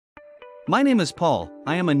My name is Paul,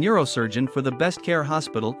 I am a neurosurgeon for the Best Care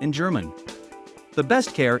Hospital in German. The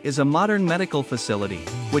Best Care is a modern medical facility,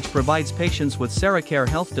 which provides patients with Ceracare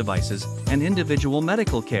Health devices and individual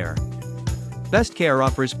medical care. Best Care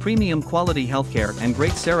offers premium quality healthcare and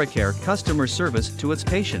great Ceracare customer service to its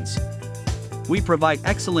patients. We provide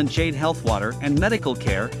excellent Jade Health water and medical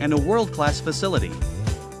care and a world-class facility.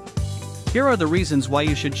 Here are the reasons why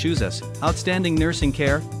you should choose us: outstanding nursing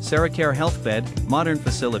care, Ceracare Health bed, modern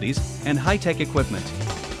facilities, and high-tech equipment.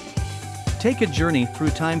 Take a journey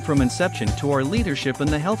through time from inception to our leadership in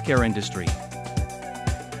the healthcare industry.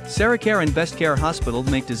 Ceracare and Best Care Hospital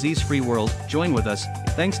make disease-free world. Join with us.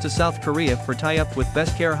 Thanks to South Korea for tie-up with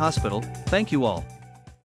Best Care Hospital. Thank you all.